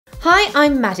Hi,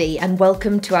 I'm Maddie and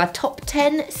welcome to our top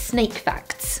 10 snake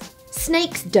facts.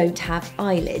 Snakes don't have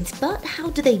eyelids, but how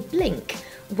do they blink?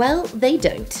 Well, they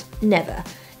don't. Never.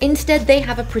 Instead, they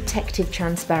have a protective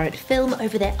transparent film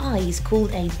over their eyes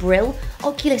called a brill,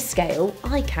 ocular scale,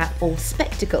 eye cap or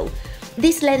spectacle.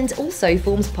 This lens also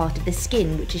forms part of the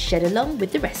skin, which is shed along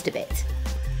with the rest of it.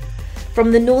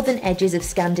 From the northern edges of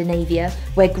Scandinavia,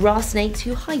 where grass snakes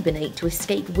who hibernate to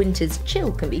escape winter's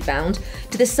chill can be found,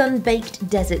 to the sun-baked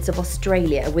deserts of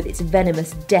Australia with its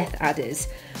venomous death adders.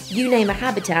 You name a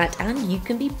habitat and you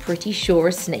can be pretty sure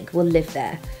a snake will live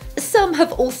there. Some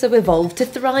have also evolved to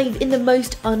thrive in the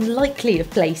most unlikely of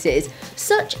places,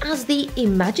 such as the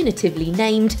imaginatively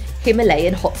named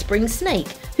Himalayan hot spring snake,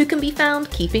 who can be found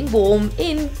keeping warm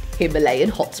in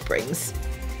Himalayan hot springs.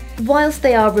 Whilst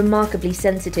they are remarkably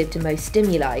sensitive to most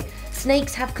stimuli,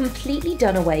 snakes have completely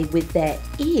done away with their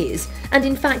ears, and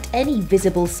in fact any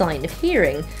visible sign of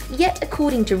hearing. Yet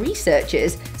according to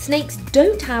researchers, snakes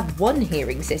don't have one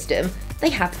hearing system,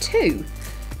 they have two.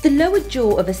 The lower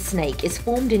jaw of a snake is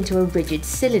formed into a rigid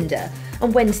cylinder,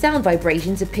 and when sound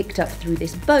vibrations are picked up through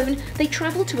this bone, they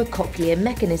travel to a cochlear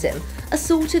mechanism, a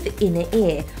sort of inner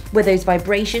ear, where those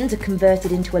vibrations are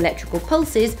converted into electrical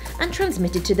pulses and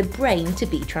transmitted to the brain to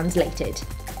be translated.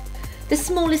 The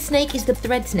smallest snake is the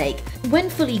thread snake.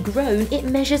 When fully grown, it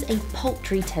measures a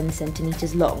paltry 10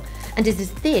 centimeters long and is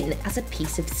as thin as a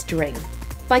piece of string.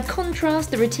 By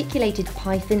contrast, the reticulated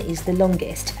python is the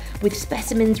longest, with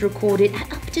specimens recorded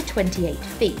at up to 28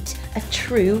 feet, a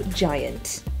true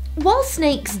giant. While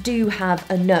snakes do have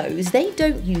a nose, they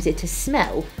don't use it to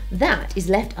smell. That is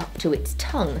left up to its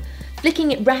tongue.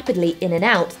 Flicking it rapidly in and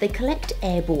out, they collect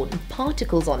airborne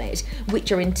particles on it,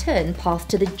 which are in turn passed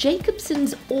to the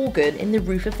Jacobson's organ in the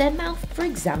roof of their mouth for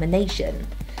examination.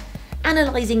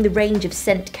 Analysing the range of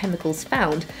scent chemicals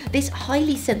found, this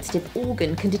highly sensitive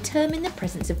organ can determine the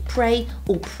presence of prey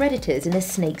or predators in a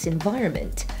snake's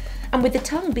environment. And with the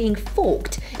tongue being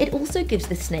forked, it also gives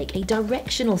the snake a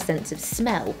directional sense of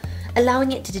smell,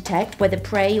 allowing it to detect whether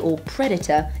prey or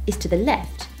predator is to the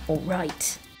left or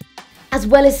right. As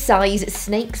well as size,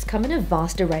 snakes come in a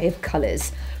vast array of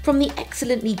colours, from the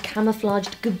excellently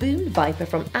camouflaged gaboon viper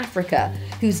from Africa,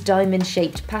 whose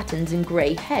diamond-shaped patterns and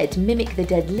grey head mimic the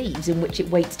dead leaves in which it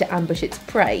waits to ambush its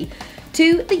prey,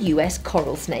 to the US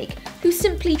coral snake, who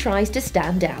simply tries to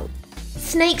stand out.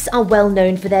 Snakes are well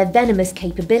known for their venomous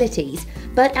capabilities,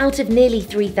 but out of nearly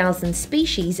 3,000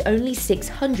 species, only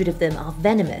 600 of them are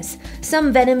venomous.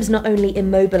 Some venoms not only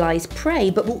immobilize prey,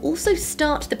 but will also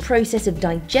start the process of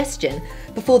digestion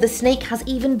before the snake has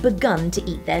even begun to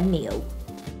eat their meal.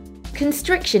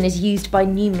 Constriction is used by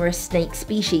numerous snake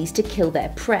species to kill their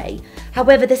prey.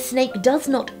 However, the snake does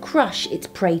not crush its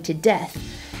prey to death.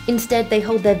 Instead, they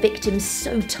hold their victims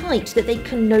so tight that they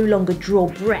can no longer draw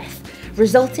breath,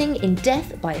 resulting in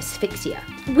death by asphyxia.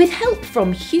 With help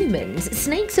from humans,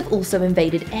 snakes have also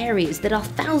invaded areas that are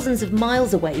thousands of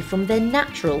miles away from their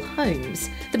natural homes.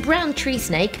 The brown tree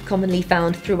snake, commonly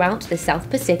found throughout the South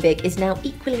Pacific, is now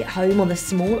equally at home on the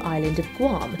small island of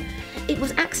Guam. It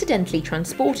was accidentally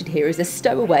transported here as a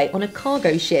stowaway on a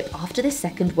cargo ship after the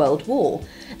Second World War,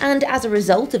 and as a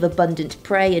result of abundant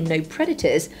prey and no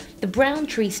predators, the brown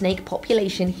tree snake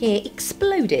population here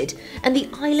exploded, and the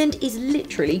island is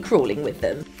literally crawling with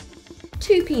them.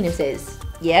 2 penises.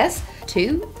 Yes,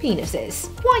 2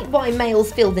 penises. Quite why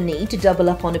males feel the need to double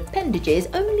up on appendages,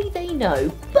 only they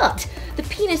know, but the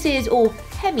penises, or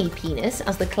hemipenis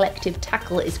as the collective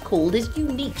tackle is called, is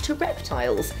unique to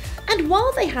reptiles. And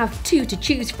while they have 2 to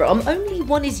choose from, only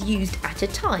one is used at a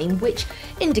time, which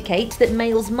indicates that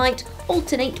males might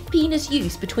alternate penis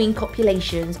use between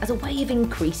copulations as a way of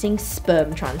increasing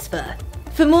sperm transfer.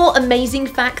 For more amazing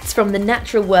facts from the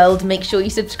natural world, make sure you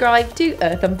subscribe to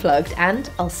Earth Unplugged, and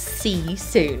I'll see you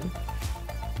soon.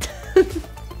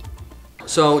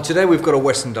 So today we've got a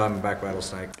western diamondback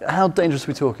rattlesnake. How dangerous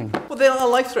are we talking? Well, they are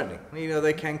life-threatening. You know,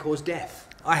 they can cause death.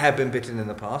 I have been bitten in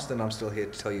the past, and I'm still here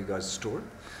to tell you guys a story.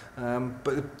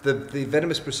 But the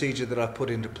venomous procedure that I've put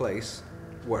into place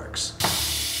works.